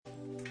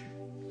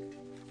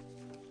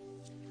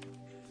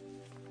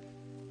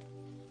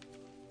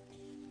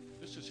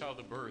this is how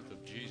the birth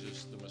of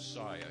Jesus the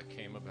Messiah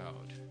came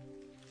about.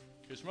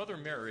 His mother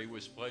Mary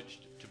was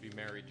pledged to be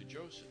married to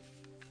Joseph.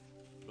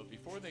 But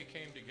before they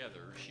came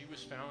together, she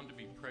was found to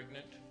be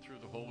pregnant through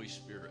the Holy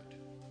Spirit.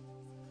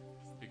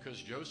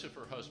 Because Joseph,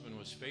 her husband,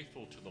 was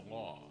faithful to the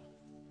law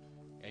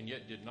and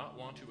yet did not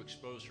want to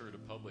expose her to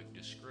public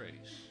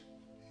disgrace,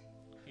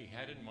 he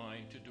had in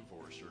mind to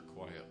divorce her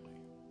quietly.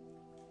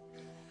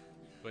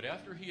 But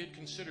after he had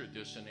considered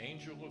this, an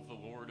angel of the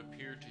Lord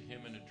appeared to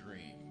him in a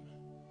dream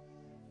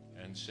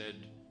and said,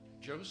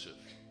 "Joseph,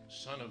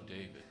 son of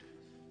David,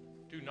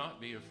 do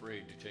not be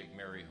afraid to take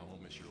Mary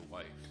home as your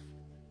wife,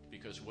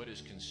 because what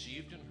is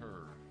conceived in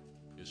her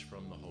is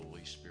from the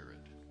Holy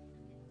Spirit.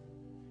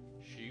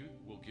 She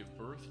will give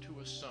birth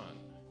to a son,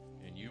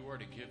 and you are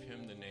to give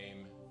him the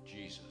name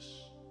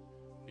Jesus,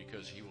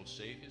 because he will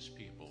save his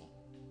people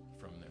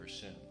from their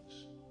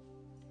sins."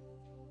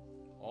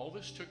 All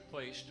this took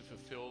place to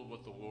fulfill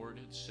what the Lord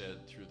had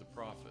said through the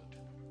prophet.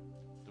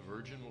 The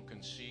virgin will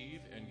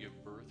conceive and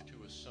give birth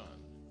to a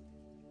son,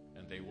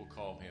 and they will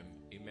call him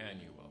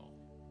Emmanuel,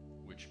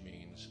 which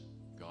means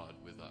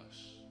God with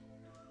us.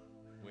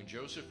 When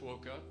Joseph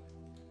woke up,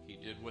 he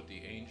did what the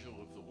angel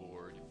of the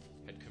Lord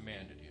had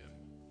commanded him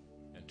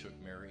and took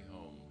Mary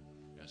home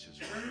as his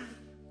wife.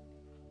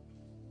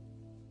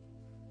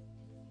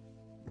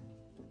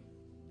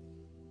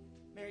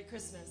 Merry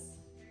Christmas.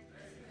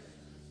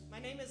 My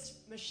name is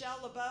Michelle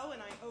LeBeau,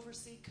 and I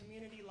oversee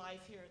community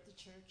life here at the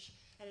church.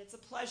 And it's a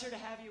pleasure to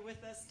have you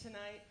with us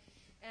tonight.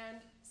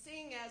 And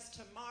seeing as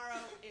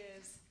tomorrow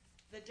is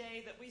the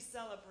day that we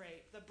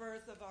celebrate the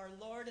birth of our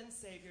Lord and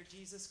Savior,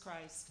 Jesus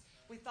Christ,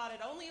 we thought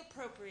it only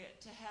appropriate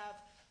to have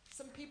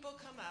some people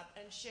come up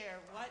and share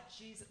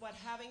what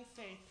having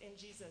faith in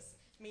Jesus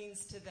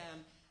means to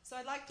them. So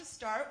I'd like to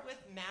start with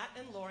Matt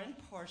and Lauren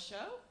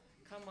Porcho.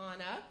 Come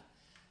on up.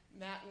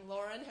 Matt and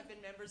Lauren have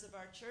been members of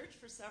our church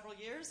for several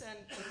years. And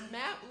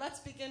Matt,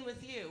 let's begin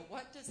with you.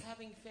 What does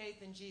having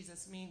faith in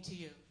Jesus mean to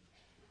you?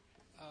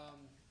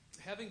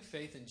 Having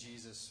faith in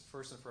Jesus,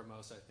 first and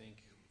foremost, I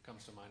think,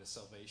 comes to mind as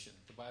salvation.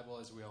 The Bible,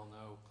 as we all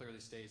know,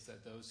 clearly states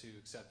that those who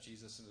accept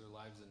Jesus into their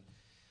lives and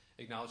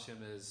acknowledge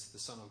him as the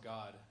Son of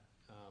God,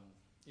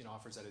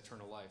 offers that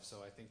eternal life.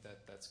 So I think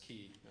that that's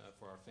key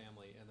for our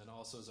family. And then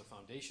also as a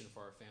foundation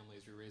for our family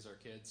as we raise our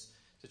kids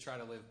to try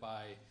to live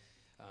by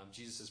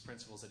Jesus'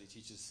 principles that he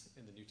teaches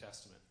in the New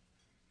Testament.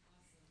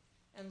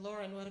 Awesome. And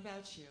Lauren, what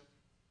about you?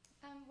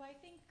 Well, I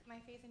think my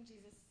faith in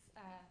Jesus,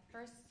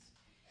 first,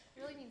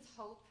 really means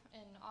hope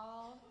in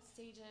all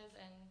stages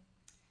and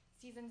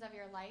seasons of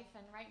your life.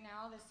 And right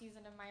now, the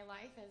season of my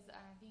life is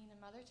being a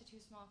mother to 2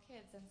 small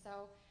kids. And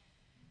so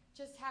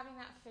just having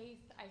that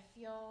faith, I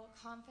feel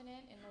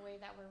confident in the way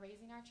that we're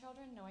raising our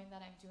children, knowing that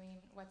I'm doing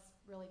what's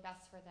really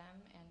best for them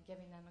and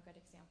giving them a good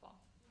example.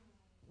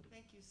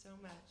 Thank you so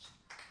much.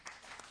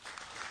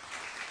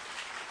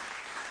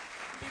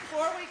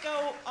 Before we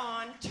go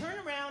on, turn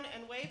around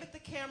and wave at the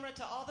camera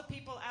to all the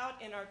people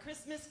out in our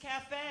Christmas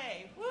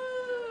cafe.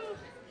 Woo!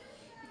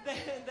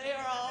 They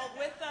are all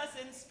with us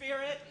in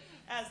spirit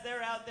as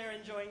they're out there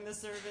enjoying the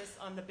service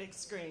on the big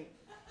screen.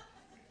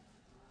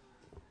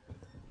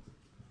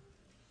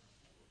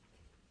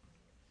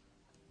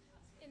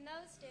 In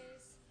those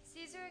days,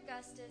 Caesar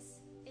Augustus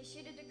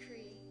issued a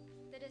decree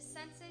that a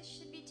census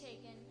should be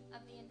taken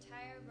of the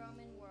entire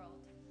Roman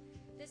world.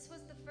 This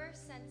was the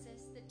first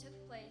census that took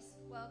place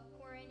while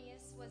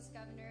Quirinius was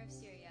governor of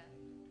Syria,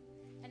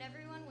 and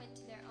everyone went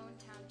to their own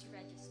town to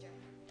register.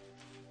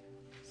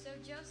 So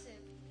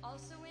Joseph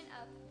also went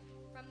up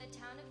from the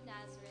town of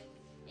Nazareth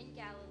in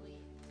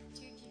Galilee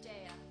to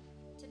Judea,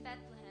 to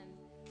Bethlehem,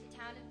 the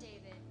town of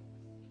David,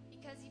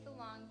 because he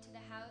belonged to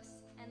the house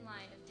and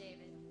line of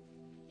David.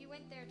 He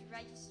went there to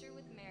register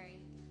with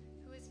Mary,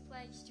 who was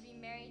pledged to be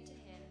married to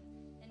him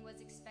and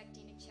was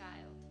expecting a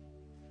child.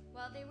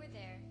 While they were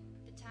there,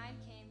 the time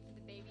came for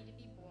the baby to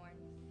be born,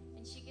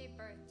 and she gave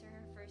birth to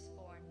her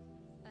firstborn,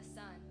 a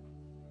son.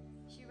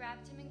 She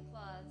wrapped him in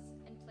cloths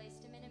and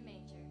placed him in a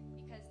manger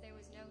because there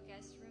was no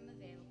guest room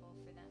available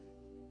for them.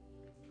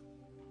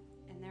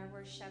 And there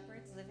were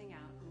shepherds living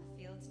out in the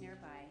fields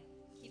nearby,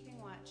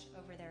 keeping watch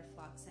over their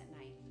flocks at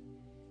night.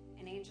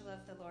 An angel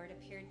of the Lord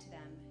appeared to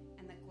them,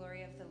 and the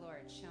glory of the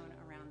Lord shone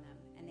around them,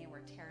 and they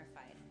were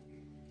terrified.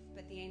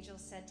 But the angel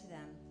said to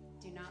them,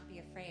 "Do not be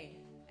afraid.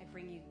 I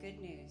bring you good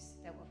news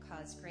that will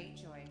cause great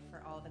joy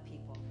for all the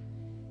people.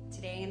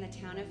 Today in the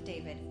town of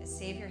David, a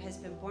Savior has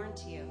been born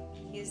to you.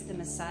 He is the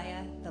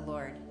Messiah, the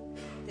Lord.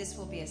 This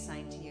will be a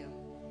sign to you.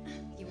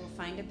 You will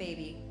find a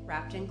baby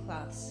wrapped in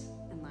cloths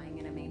and lying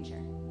in a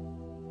manger."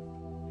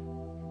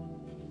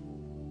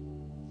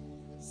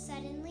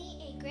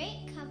 Suddenly, a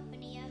great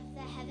company of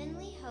the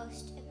heavenly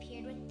host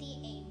appeared with the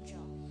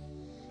angel,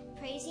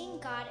 praising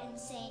God and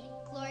saying,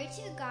 "Glory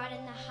to God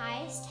in the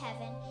highest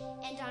heaven,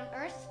 and on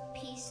earth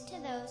peace to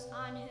those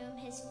on whom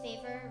his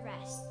favor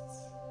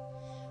rests."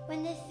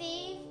 When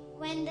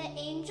the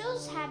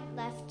angels had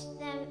left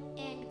them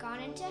and gone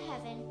into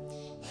heaven,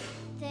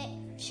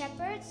 the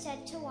shepherds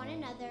said to one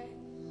another,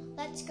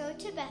 "Let's go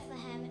to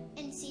Bethlehem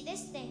and see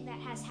this thing that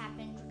has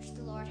happened, which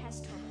the Lord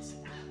has told us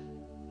about."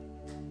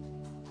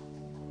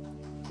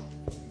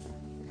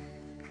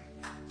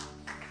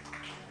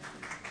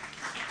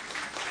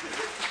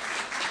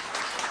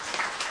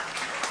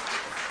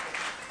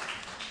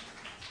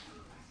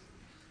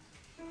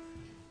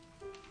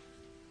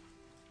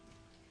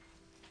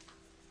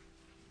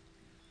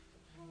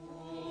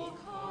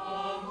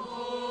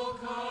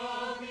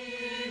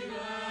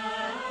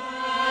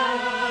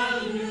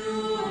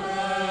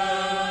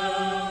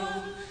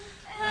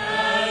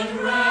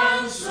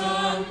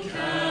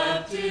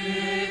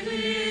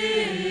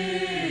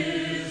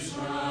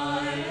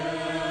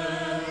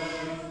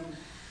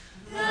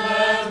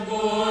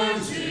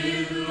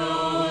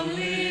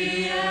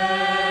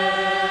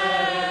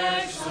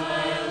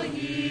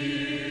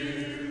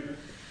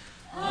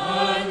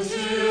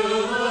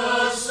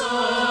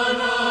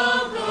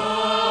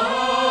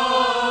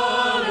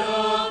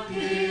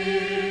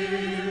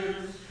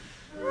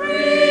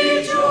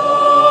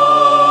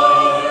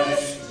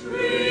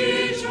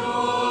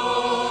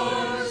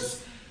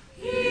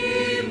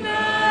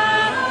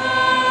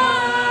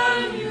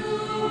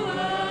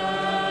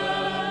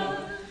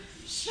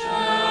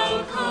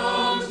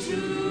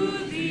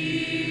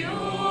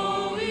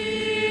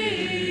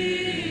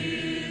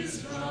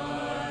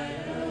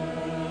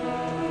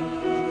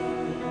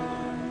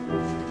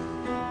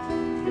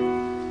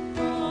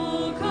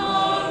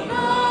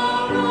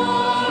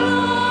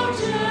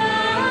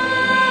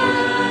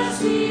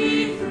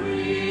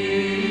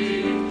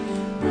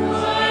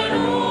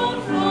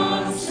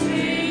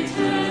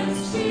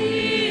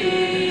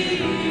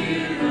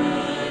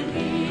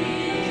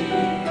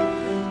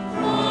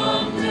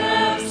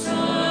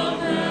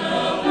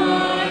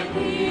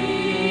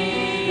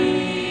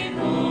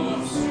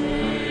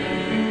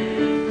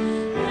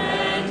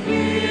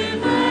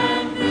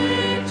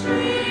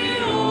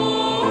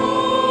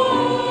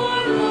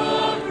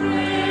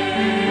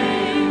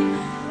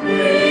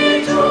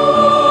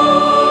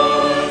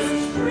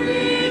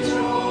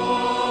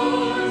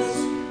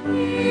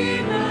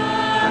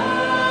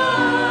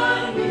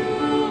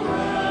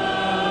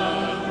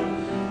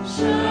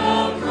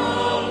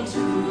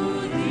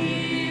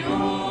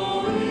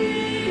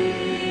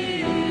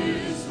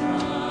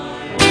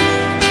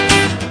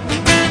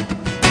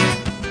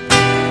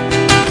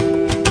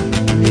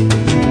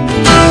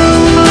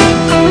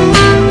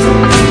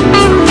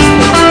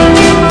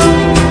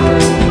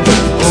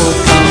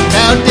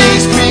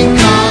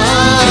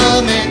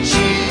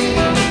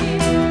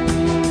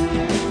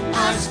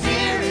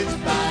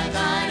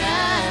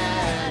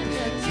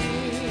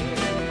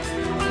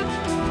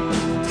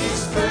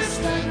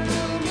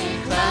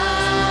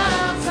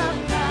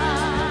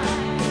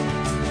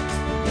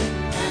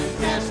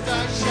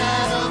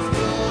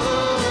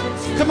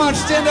 Come on,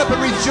 stand up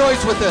and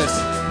rejoice with us.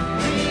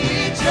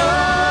 Rejoice,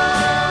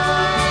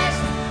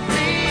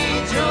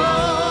 rejoice,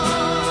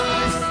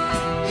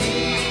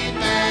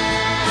 Emmanuel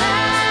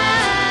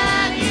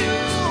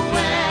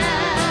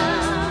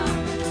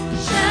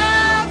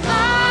shall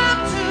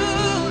come to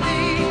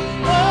thee,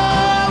 O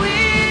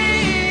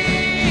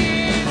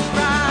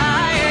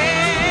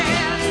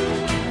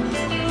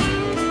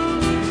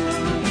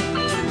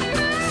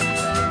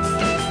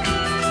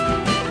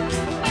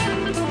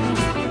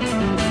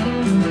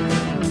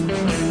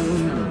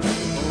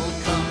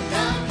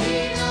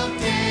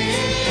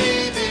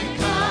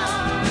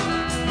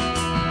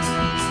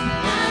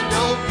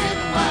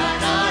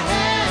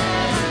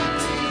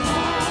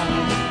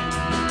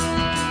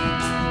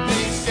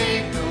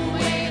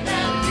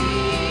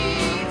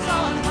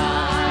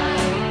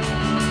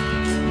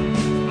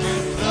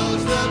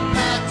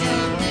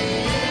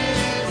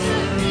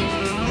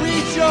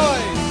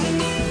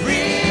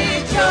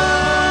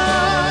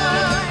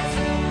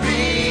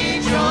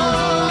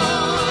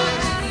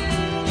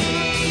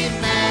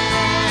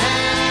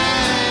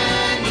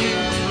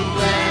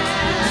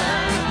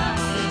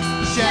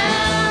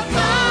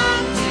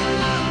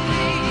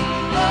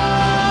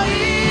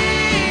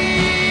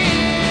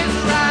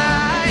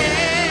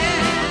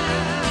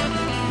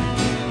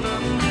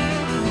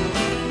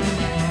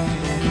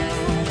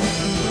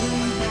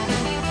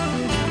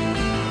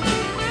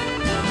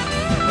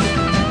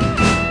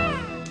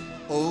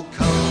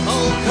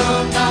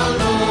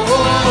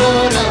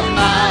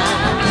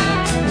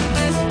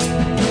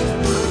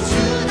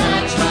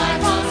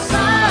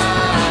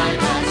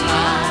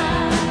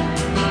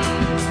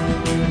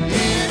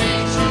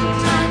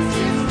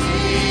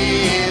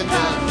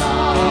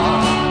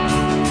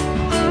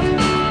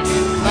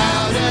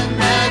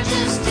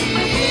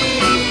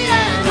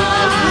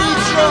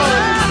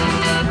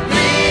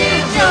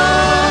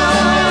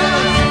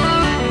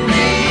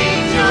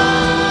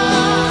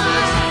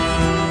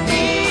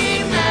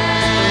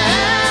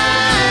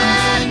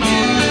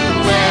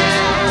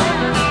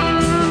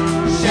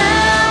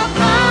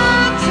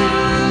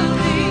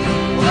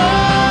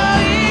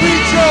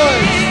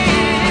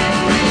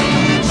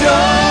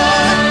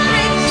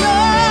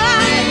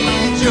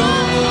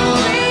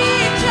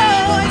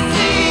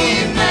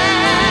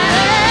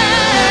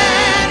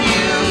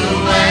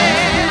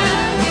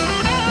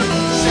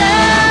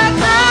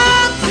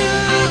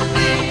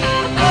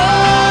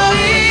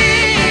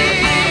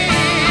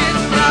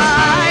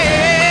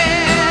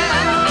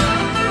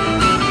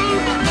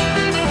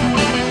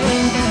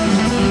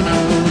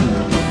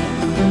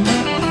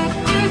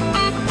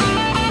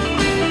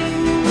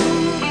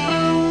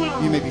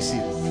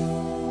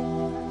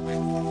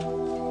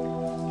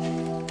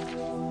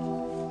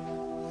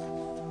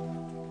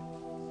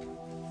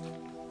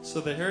So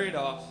they hurried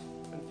off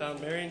and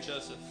found Mary and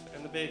Joseph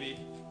and the baby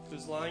who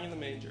was lying in the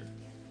manger.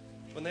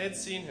 When they had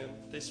seen him,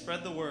 they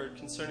spread the word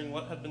concerning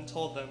what had been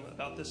told them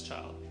about this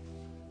child.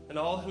 And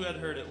all who had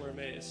heard it were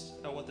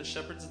amazed at what the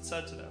shepherds had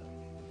said to them.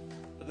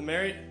 But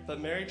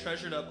Mary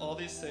treasured up all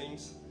these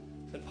things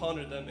and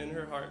pondered them in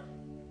her heart.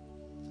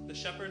 The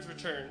shepherds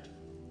returned,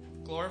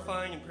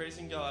 glorifying and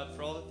praising God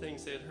for all the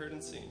things they had heard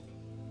and seen,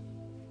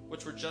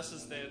 which were just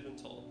as they had been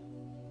told.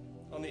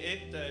 On the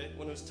 8th day,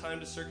 when it was time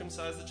to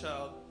circumcise the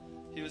child,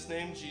 he was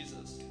named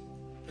Jesus,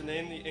 the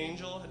name the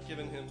angel had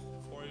given him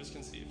before he was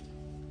conceived.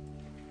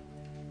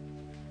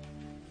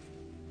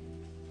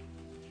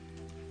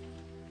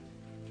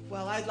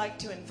 Well, I'd like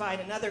to invite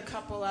another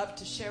couple up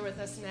to share with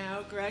us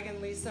now, Greg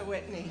and Lisa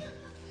Whitney.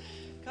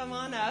 Come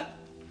on up.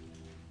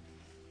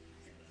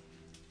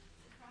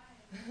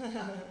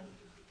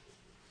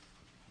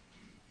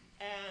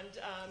 And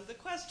the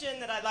question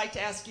that I'd like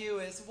to ask you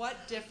is,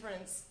 what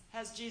difference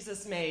has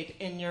Jesus made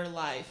in your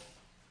life?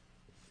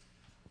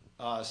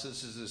 So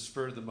this is a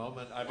spur of the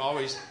moment. I'm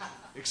always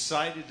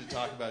excited to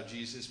talk about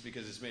Jesus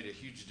because it's made a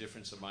huge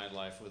difference in my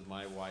life with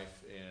my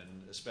wife,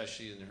 and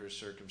especially in her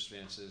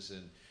circumstances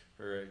and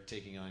her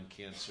taking on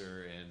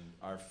cancer and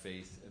our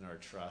faith and our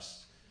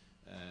trust.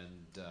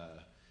 And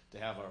to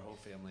have our whole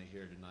family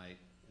here tonight,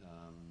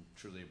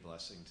 truly a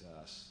blessing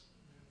to us.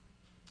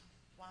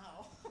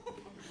 Wow.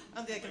 I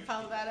don't think I can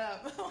follow that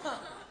up.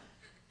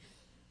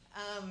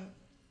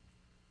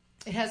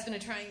 It has been a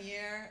trying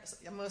year.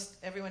 Most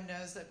everyone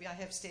knows that I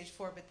have stage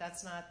 4, but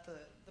that's not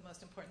the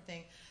most important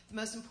thing. The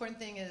most important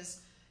thing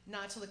is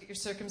not to look at your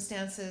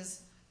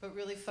circumstances, but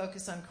really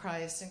focus on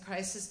Christ. And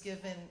Christ has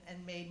given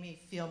and made me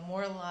feel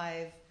more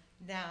alive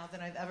now than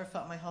I've ever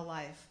felt my whole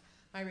life.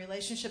 My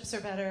relationships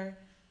are better.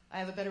 I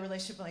have a better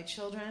relationship with my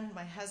children,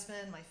 my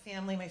husband, my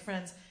family, my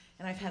friends,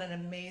 and I've had an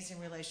amazing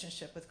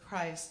relationship with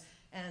Christ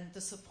and the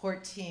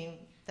support team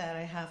that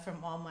I have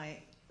from all my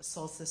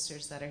soul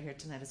sisters that are here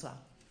tonight as well.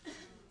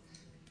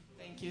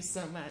 Thank you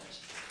so much.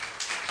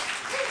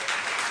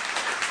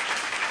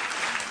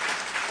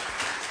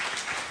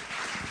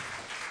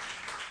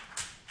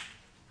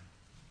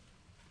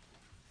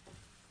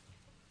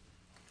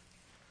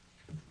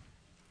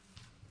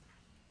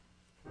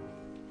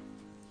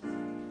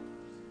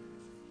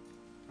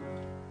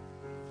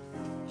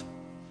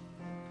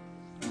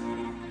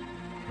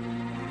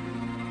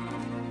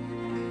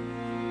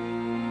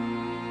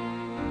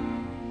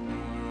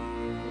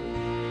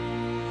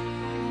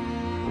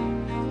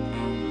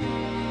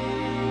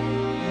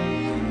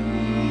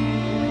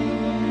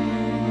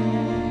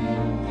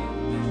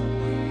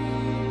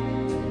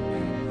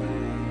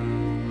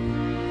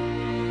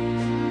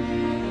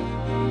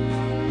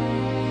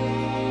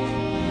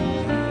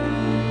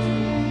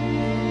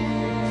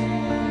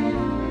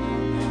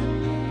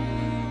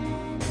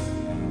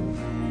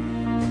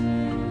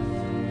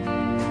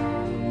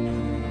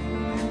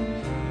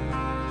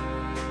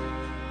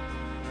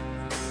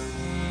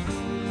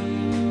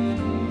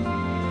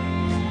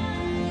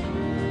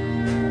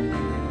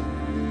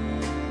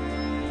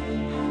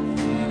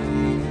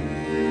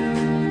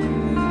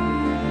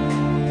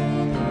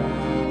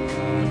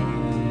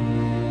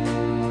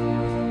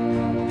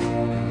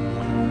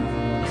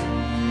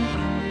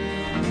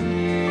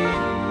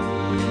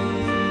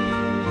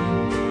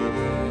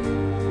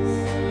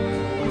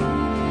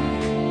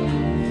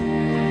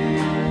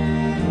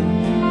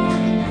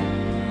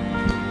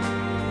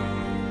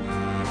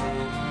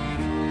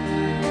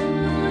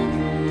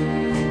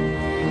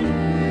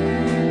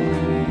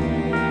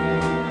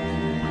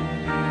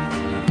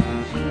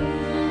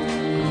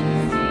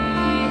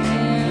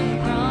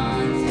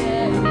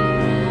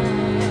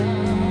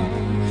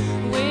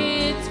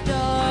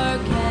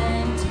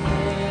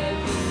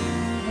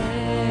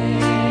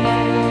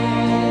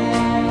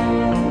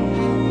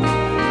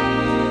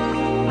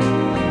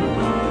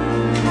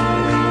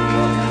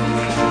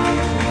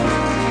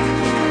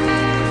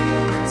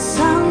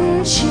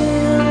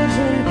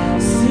 children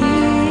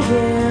see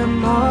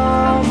him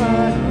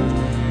almost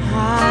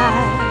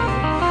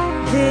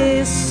high.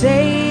 This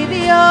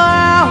Savior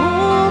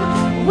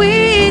whom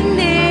we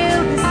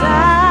kneel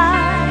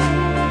beside.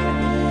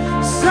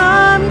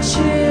 Some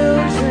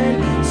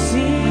children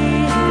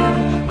see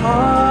him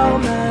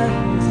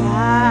almost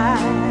high.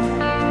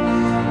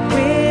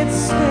 With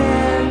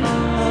skin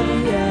of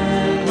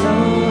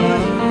yellow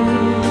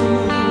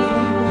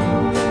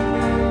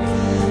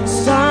hue.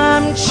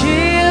 Some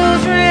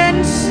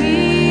children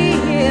see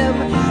him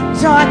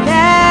dark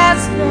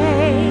as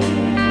day.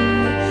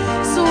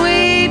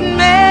 Sweet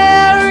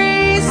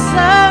Mary,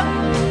 son,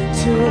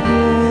 to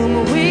whom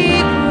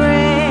we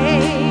pray.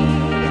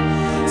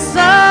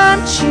 Some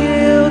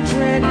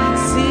children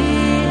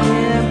see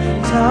him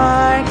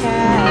dark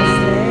as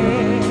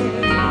day.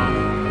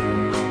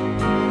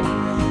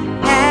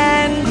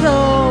 And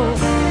oh,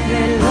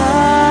 they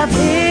love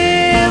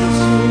him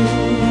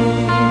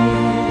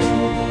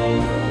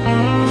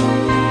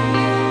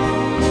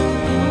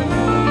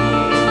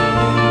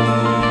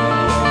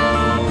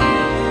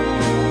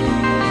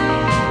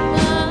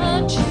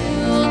The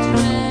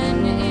children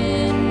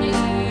in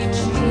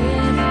each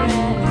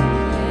different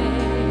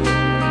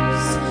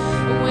place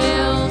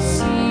will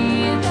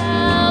see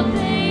the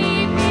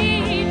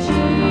baby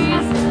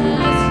Jesus'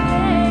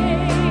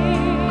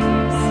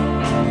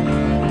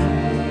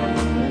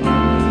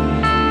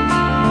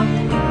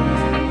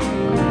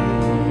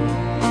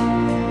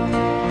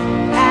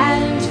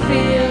 and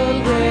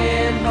filled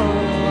with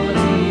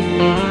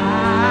holy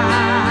light.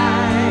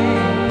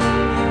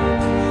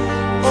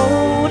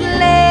 Oh,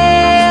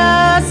 lay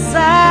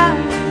aside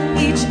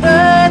each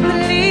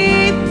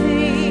earthly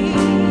thing,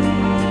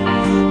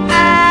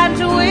 and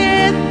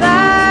with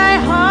thy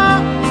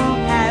heart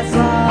as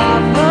offering,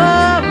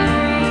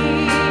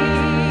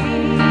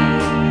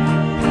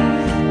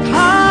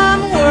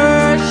 come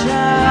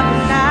worship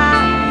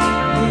now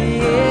the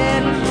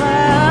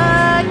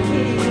infant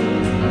King.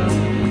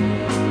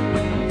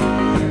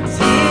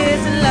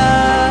 'Tis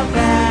love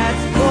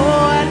that's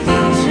born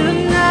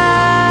Merry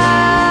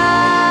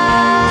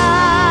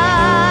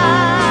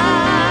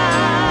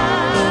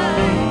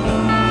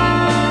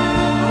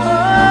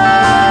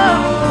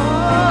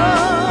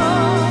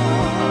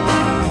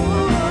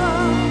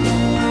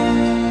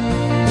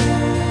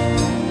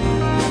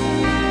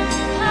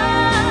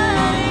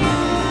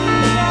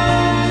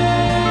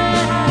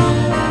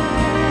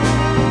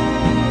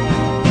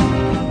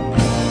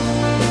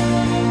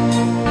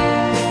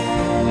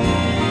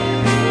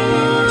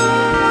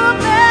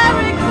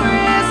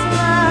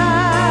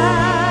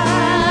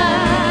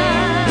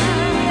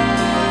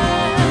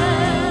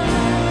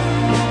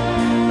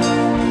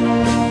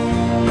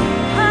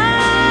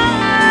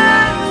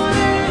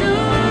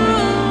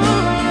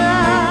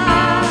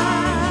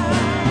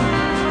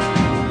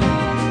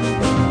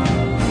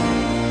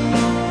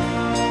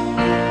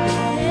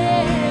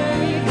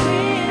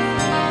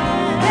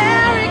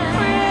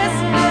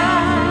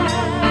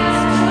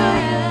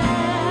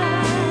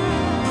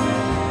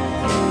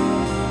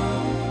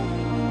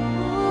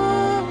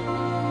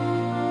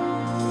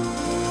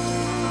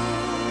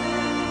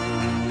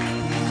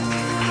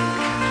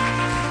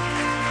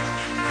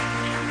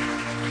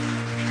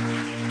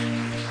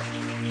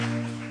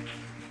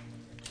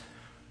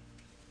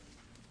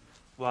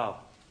Wow.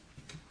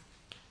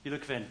 You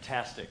look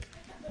fantastic.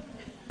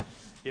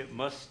 It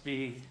must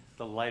be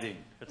the lighting.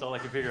 That's all I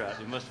can figure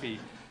out. It must be,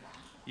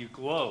 you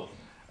glow.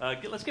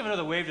 Let's give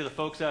another wave to the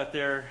folks out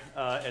there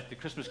at the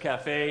Christmas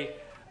Cafe.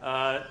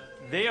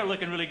 They are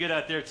looking really good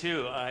out there,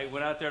 too. I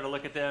went out there to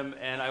look at them,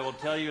 and I will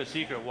tell you a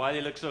secret why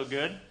they look so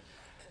good.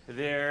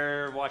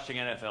 They're watching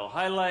NFL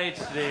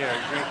highlights. They are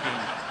drinking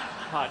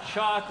hot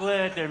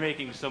chocolate. They're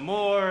making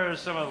s'mores.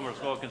 Some of them are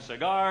smoking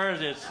cigars.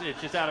 It's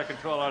just out of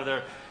control out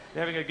there.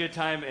 They're having a good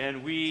time,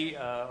 and we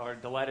are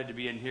delighted to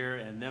be in here,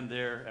 and them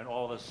there, and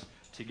all of us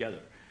together.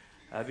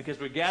 Because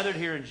we're gathered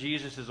here in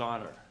Jesus'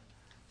 honor.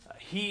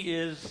 He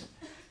is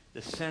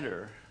the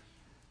center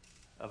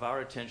of our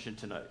attention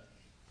tonight.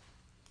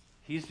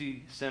 He's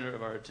the center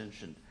of our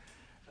attention.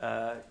 In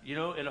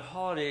a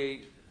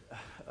holiday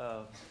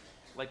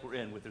like we're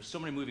in, with there's so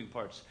many moving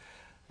parts,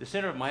 the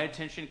center of my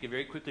attention can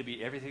very quickly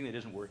be everything that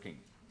isn't working.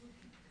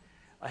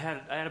 I had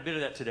a bit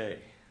of that today.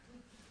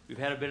 We've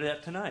had a bit of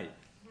that tonight.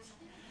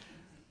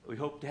 We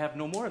hope to have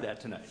no more of that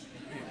tonight.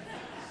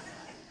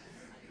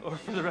 Or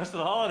for the rest of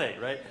the holiday,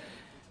 right?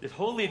 It's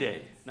holy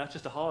day, not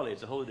just a holiday,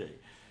 it's a holy day.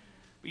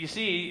 But you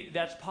see,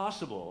 that's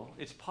possible.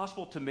 It's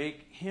possible to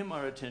make him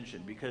our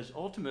attention because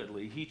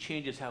ultimately he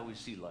changes how we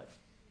see life.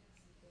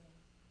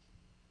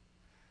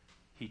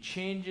 He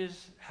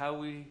changes how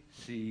we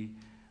see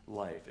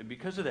life. And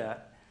because of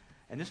that,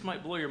 and this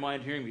might blow your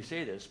mind hearing me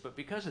say this, but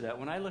because of that,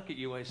 when I look at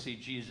you, I see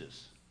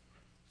Jesus.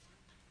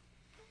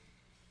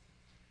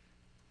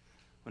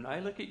 When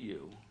I look at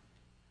you,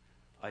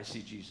 I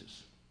see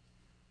Jesus.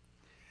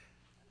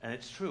 And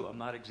it's true, I'm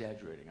not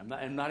exaggerating. I'm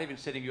not even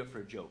setting you up for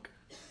a joke.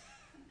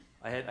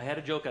 I had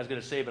a joke I was going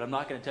to say, but I'm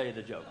not going to tell you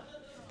the joke.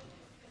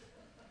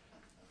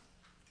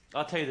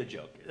 I'll tell you the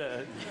joke.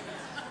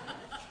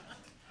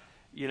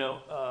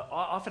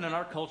 Often in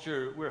our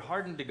culture, we're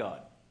hardened to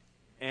God.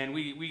 And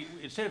we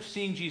instead of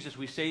seeing Jesus,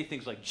 we say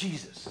things like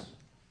Jesus.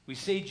 We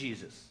say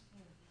Jesus,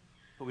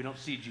 but we don't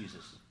see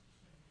Jesus.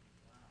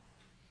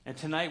 And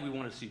tonight we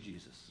want to see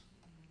Jesus.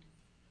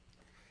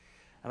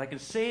 And I can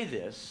say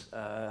this,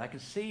 I can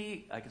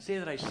say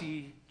that I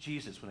see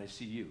Jesus when I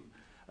see you.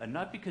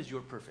 Not because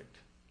you're perfect.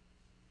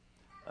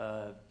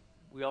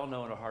 We all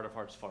know in our heart of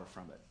hearts, far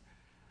from it.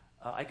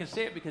 I can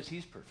say it because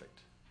he's perfect.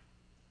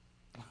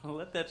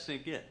 Let that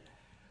sink in.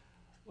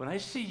 When I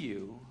see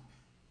you,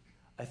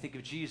 I think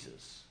of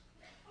Jesus.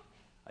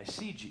 I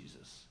see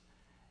Jesus.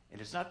 And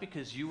it's not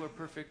because you are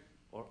perfect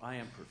or I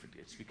am perfect.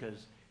 It's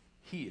because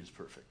he is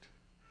perfect.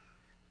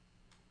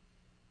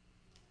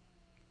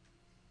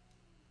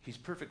 He's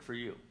perfect for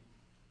you.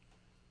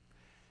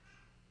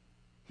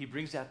 He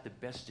brings out the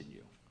best in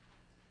you.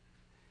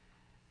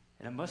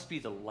 And it must be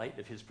the light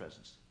of his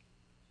presence.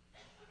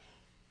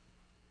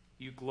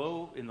 You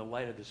glow in the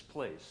light of this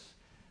place,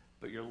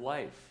 but your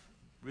life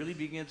really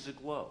begins to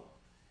glow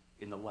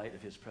in the light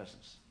of his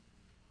presence.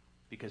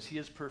 Because he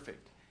is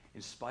perfect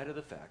in spite of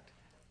the fact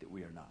that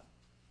we are not.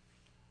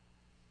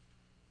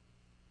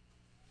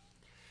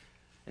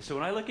 And so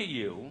when I look at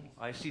you,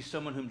 I see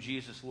someone whom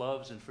Jesus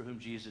loves and for whom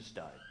Jesus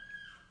died.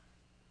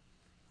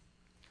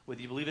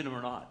 Whether you believe in him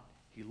or not,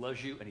 he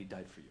loves you and he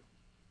died for you.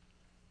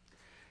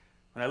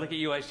 When I look at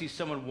you, I see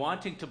someone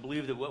wanting to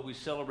believe that what we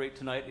celebrate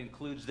tonight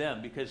includes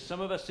them. Because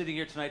some of us sitting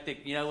here tonight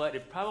think, you know what,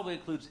 it probably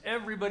includes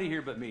everybody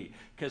here but me.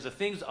 Because the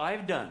things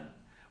I've done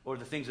or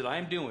the things that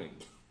I'm doing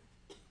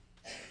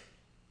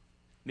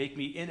make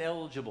me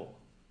ineligible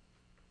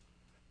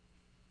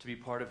to be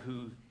part of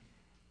who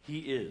he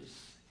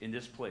is in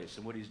this place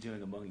and what he's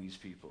doing among these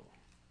people.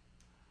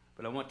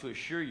 But I want to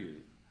assure you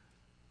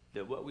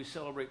that what we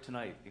celebrate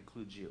tonight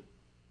includes you.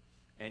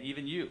 And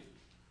even you,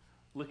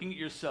 looking at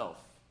yourself,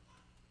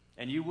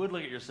 and you would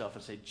look at yourself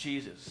and say,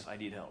 Jesus, I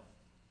need help.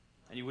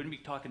 And you wouldn't be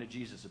talking to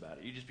Jesus about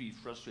it. You'd just be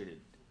frustrated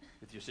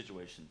with your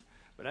situation.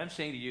 But I'm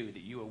saying to you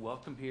that you are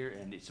welcome here,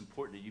 and it's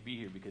important that you be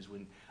here because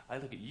when I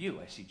look at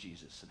you, I see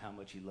Jesus and how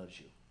much he loves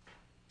you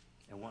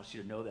and wants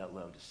you to know that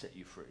love to set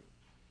you free.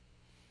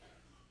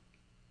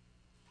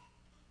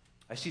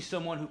 I see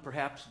someone who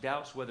perhaps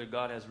doubts whether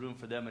God has room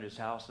for them in his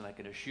house, and I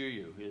can assure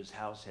you his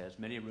house has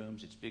many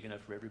rooms. It's big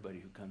enough for everybody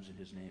who comes in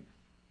his name.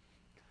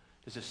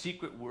 There's a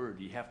secret word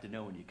you have to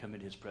know when you come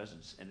into his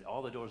presence, and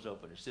all the doors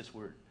open. It's this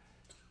word,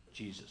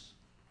 Jesus.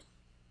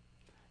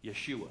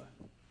 Yeshua,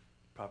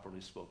 properly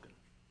spoken.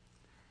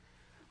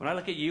 When I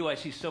look at you, I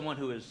see someone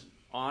who is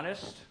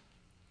honest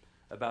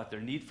about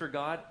their need for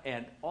God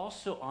and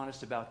also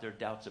honest about their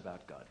doubts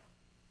about God.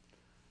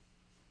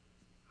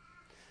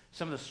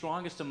 Some of the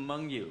strongest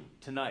among you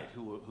tonight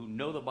who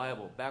know the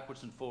Bible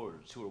backwards and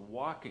forwards, who are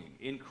walking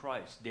in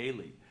Christ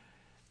daily,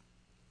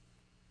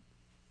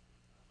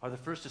 are the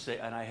first to say,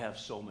 and I have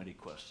so many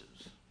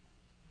questions.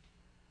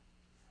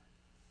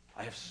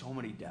 I have so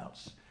many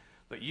doubts.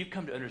 But you've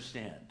come to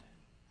understand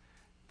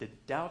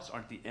that doubts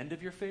aren't the end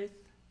of your faith,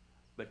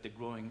 but the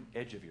growing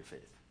edge of your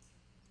faith.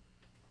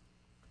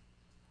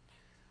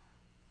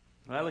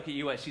 When I look at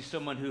you, I see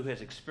someone who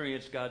has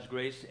experienced God's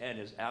grace and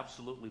is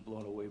absolutely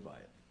blown away by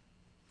it.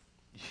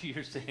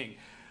 You're saying,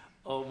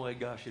 oh my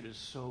gosh, it is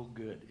so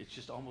good. It's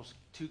just almost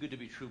too good to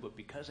be true, but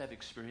because I've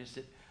experienced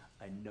it,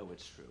 I know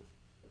it's true.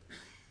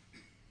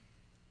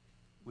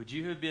 Would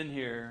you have been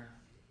here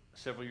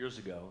several years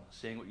ago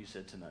saying what you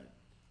said tonight?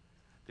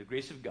 The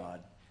grace of God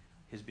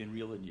has been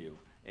real in you,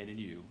 and in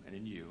you, and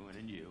in you, and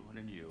in you, and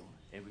in you.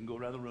 And we can go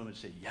around the room and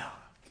say, yeah.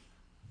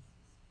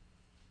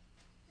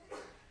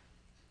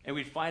 And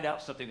we'd find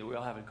out something that we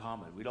all have in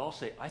common. We'd all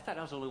say, I thought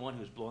I was the only one who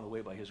was blown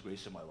away by his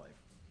grace in my life.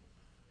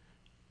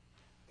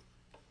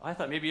 I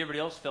thought maybe everybody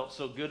else felt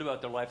so good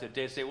about their life that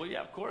they'd say, well,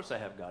 yeah, of course I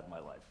have God in my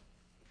life.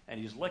 And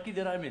he's lucky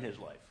that I'm in his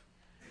life.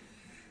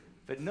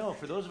 But no,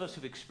 for those of us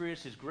who've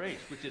experienced his grace,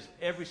 which is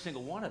every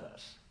single one of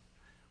us,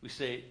 we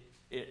say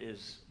it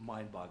is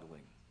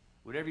mind-boggling.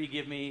 Whatever you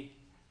give me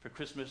for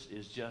Christmas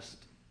is just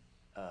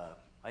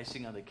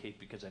icing on the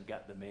cake because I've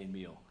got the main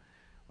meal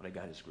when I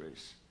got his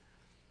grace.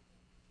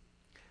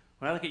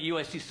 When I look at you,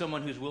 I see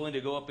someone who's willing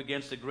to go up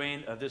against the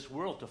grain of this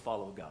world to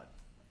follow God.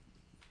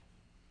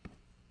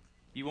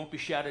 You won't be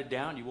shouted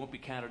down. You won't be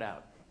counted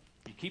out.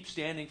 You keep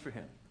standing for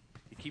him.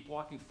 You keep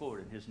walking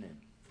forward in his name.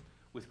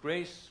 With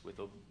grace, with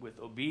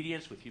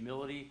obedience, with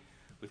humility,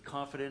 with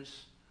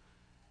confidence.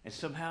 And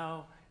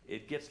somehow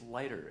it gets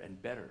lighter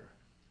and better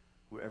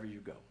wherever you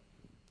go.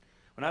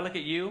 When I look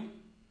at you,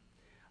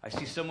 I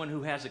see someone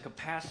who has a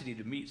capacity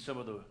to meet some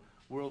of the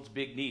world's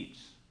big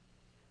needs.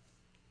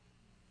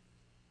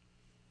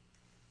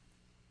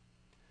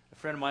 A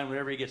friend of mine,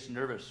 whenever he gets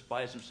nervous,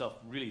 buys himself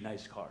really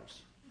nice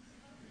cars.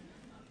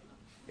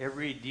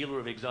 Every dealer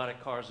of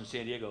exotic cars in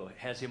San Diego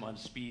has him on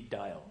speed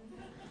dial.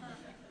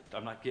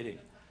 I'm not kidding.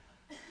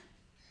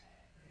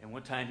 And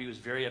one time he was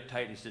very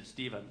uptight. He said,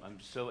 Steve, I'm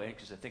so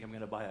anxious. I think I'm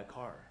going to buy a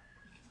car.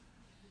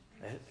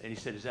 And he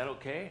said, is that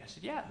okay? I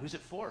said, yeah. Who's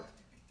it for?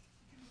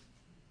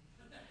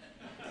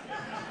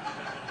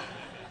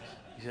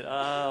 He said,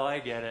 oh, I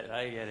get it.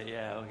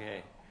 Yeah,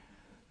 okay.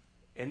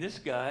 And this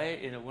guy,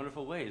 in a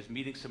wonderful way, is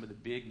meeting some of the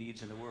big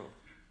needs in the world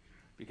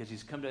because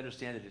he's come to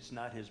understand that it's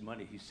not his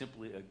money. He's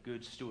simply a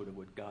good steward of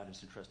what God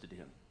has entrusted to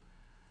him.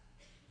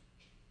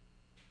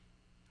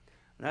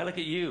 When I look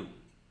at you,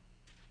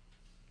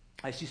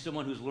 I see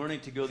someone who's learning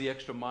to go the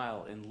extra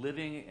mile in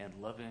living and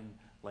loving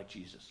like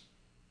Jesus.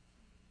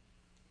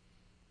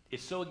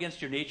 It's so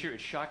against your nature, it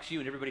shocks you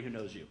and everybody who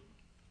knows you.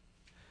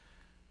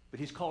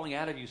 But he's calling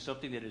out of you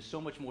something that is so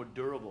much more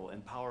durable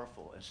and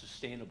powerful and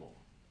sustainable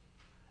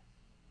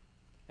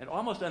and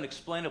almost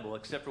unexplainable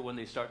except for when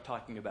they start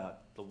talking about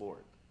the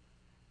Lord.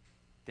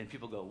 Then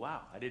people go,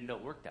 wow, I didn't know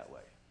it worked that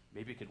way.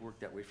 Maybe it could work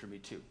that way for me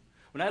too.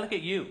 When I look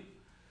at you,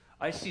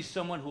 I see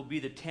someone who will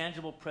be the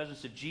tangible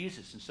presence of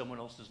Jesus in someone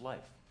else's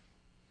life.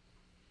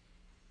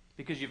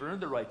 Because you've earned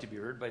the right to be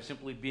heard by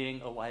simply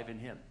being alive in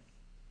him.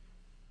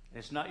 And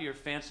it's not your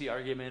fancy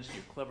arguments,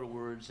 your clever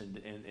words, and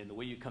the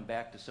way you come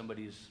back to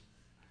somebody's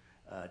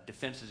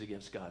defenses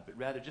against God, but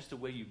rather just the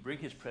way you bring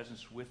his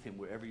presence with him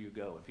wherever you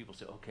go. And people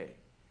say, okay,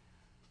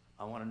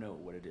 I want to know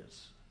what it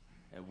is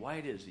and why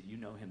it is that you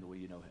know him the way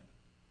you know him.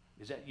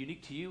 Is that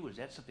unique to you, or is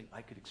that something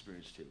I could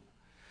experience too?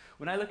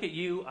 When I look at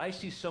you, I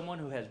see someone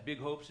who has big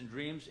hopes and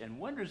dreams and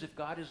wonders if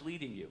God is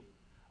leading you.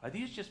 Are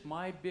these just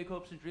my big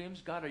hopes and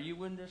dreams? God, are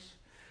you in this?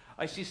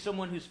 I see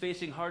someone who's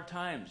facing hard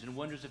times and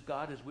wonders if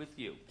God is with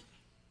you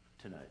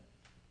tonight.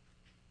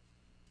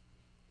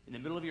 In the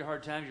middle of your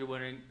hard times, you're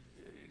wondering,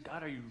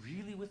 God, are you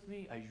really with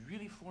me? Are you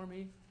really for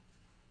me?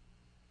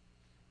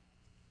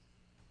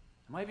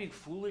 Am I being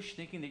foolish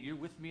thinking that you're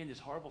with me in this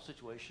horrible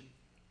situation?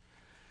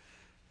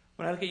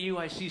 When I look at you,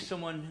 I see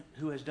someone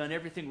who has done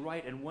everything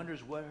right and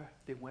wonders where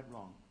they went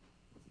wrong.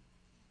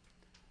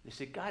 They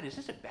say, God, is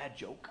this a bad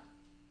joke?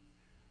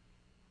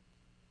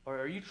 Or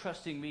are you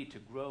trusting me to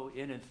grow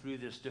in and through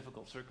this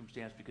difficult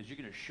circumstance because you're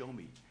going to show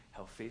me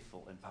how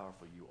faithful and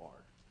powerful you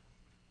are?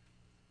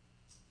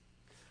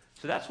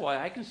 So that's why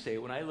I can say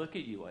when I look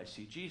at you, I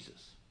see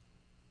Jesus.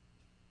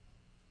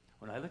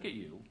 When I look at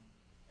you,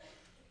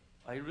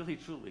 I really,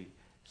 truly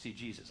see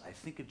Jesus. I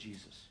think of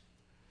Jesus.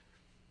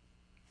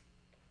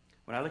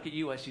 When I look at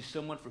you, I see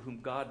someone for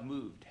whom God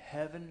moved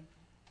heaven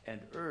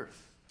and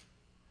earth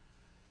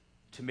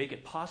to make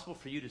it possible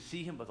for you to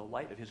see him by the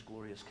light of his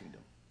glorious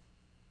kingdom.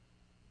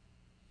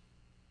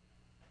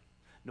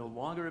 No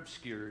longer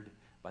obscured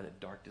by the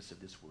darkness of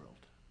this world.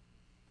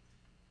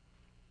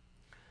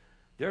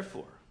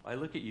 Therefore, I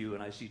look at you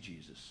and I see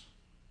Jesus.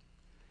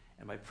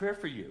 And my prayer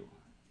for you,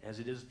 as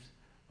it is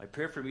my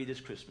prayer for me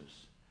this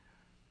Christmas,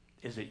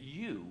 is that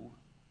you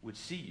would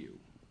see you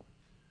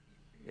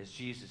as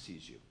Jesus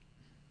sees you.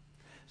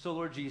 So,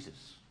 Lord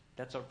Jesus,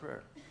 that's our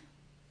prayer.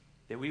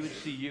 That we would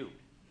see you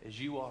as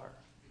you are.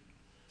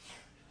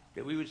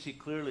 That we would see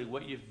clearly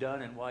what you've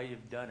done and why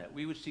you've done it.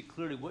 We would see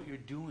clearly what you're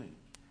doing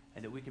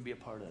and that we can be a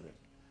part of it.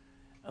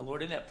 And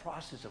Lord, in that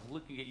process of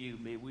looking at you,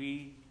 may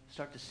we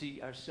start to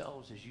see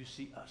ourselves as you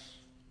see us.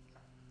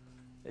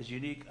 As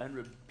unique,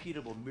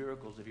 unrepeatable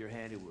miracles of your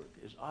handiwork.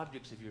 As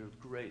objects of your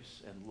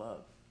grace and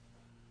love.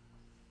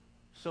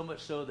 So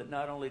much so that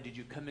not only did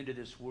you come into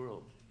this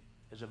world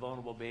as a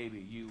vulnerable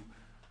baby, you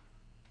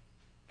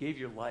gave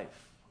your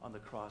life on the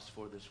cross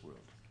for this world.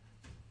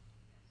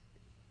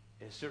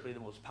 As certainly the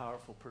most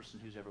powerful person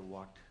who's ever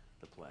walked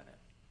the planet.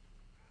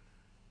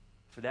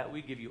 For that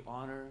we give you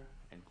honor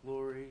and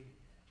glory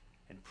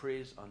and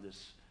praise on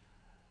this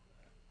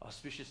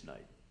auspicious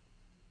night.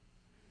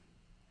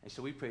 And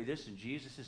so we pray this in Jesus'